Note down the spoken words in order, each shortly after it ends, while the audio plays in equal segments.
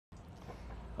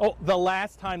Oh, the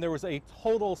last time there was a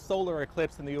total solar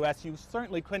eclipse in the U.S., you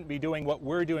certainly couldn't be doing what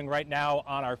we're doing right now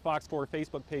on our Fox 4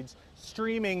 Facebook page,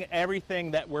 streaming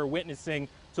everything that we're witnessing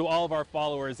to all of our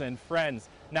followers and friends.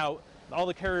 Now, all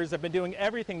the carriers have been doing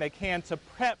everything they can to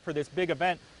prep for this big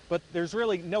event, but there's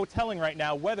really no telling right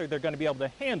now whether they're going to be able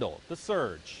to handle the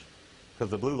surge.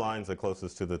 Because the blue line's the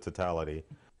closest to the totality.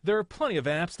 There are plenty of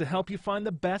apps to help you find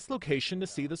the best location to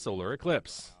see the solar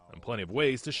eclipse, and plenty of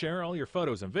ways to share all your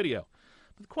photos and video.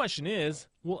 But the question is,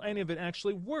 will any of it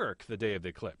actually work the day of the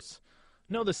eclipse?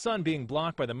 No, the sun being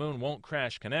blocked by the moon won't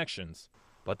crash connections,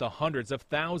 but the hundreds of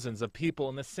thousands of people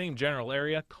in the same general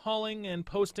area calling and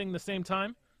posting the same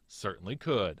time certainly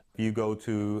could. If you go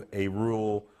to a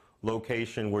rural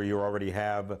location where you already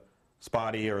have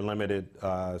spotty or limited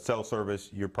cell service,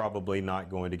 you're probably not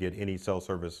going to get any cell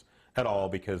service at all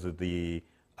because of the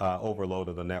overload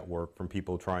of the network from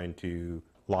people trying to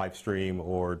live stream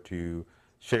or to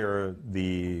share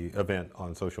the event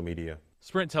on social media.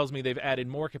 Sprint tells me they've added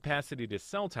more capacity to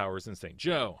cell towers in St.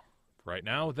 Joe. Right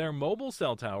now, their mobile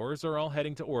cell towers are all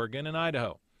heading to Oregon and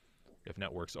Idaho. If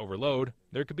networks overload,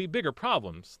 there could be bigger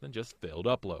problems than just failed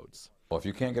uploads. Well, if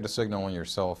you can't get a signal on your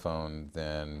cell phone,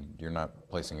 then you're not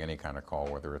placing any kind of call,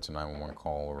 whether it's a 911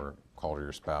 call or a call to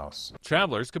your spouse.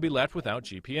 Travelers could be left without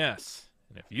GPS.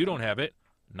 And if you don't have it,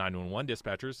 911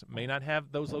 dispatchers may not have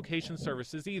those location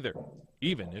services either,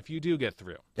 even if you do get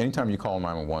through. Anytime you call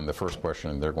 911, the first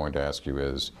question they're going to ask you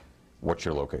is, what's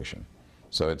your location?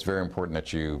 So it's very important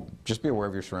that you just be aware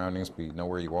of your surroundings, know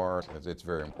where you are. It's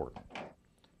very important.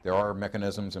 There are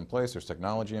mechanisms in place, there's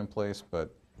technology in place,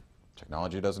 but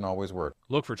technology doesn't always work.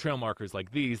 Look for trail markers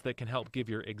like these that can help give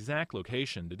your exact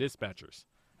location to dispatchers.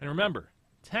 And remember,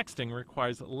 texting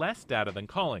requires less data than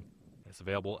calling. It's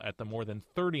available at the more than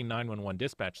 30 911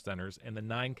 dispatch centers in the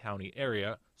 9-county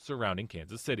area surrounding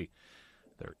Kansas City.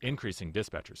 They're increasing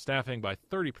dispatcher staffing by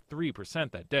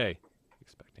 33% that day,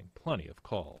 expecting plenty of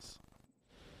calls.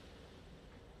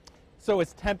 So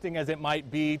as tempting as it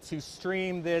might be to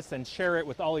stream this and share it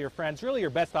with all your friends, really your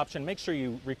best option, make sure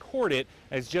you record it,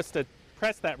 is just to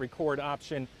press that record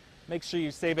option. Make sure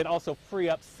you save it. Also free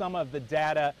up some of the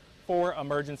data for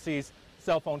emergencies.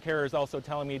 Cell phone carriers also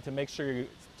telling me to make sure you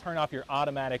turn off your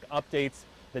automatic updates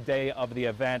the day of the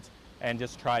event and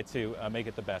just try to make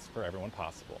it the best for everyone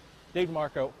possible. Dave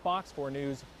Marco, Fox 4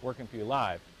 News, working for you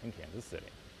live in Kansas City.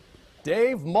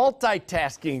 Dave,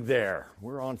 multitasking there.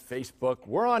 We're on Facebook,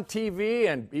 we're on TV,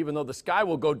 and even though the sky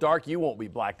will go dark, you won't be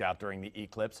blacked out during the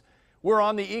eclipse. We're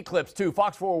on the eclipse too.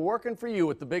 Fox 4 working for you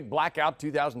with the big Blackout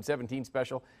 2017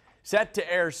 special. Set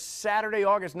to air Saturday,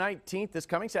 August 19th, this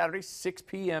coming Saturday, 6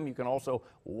 p.m. You can also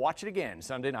watch it again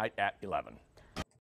Sunday night at 11.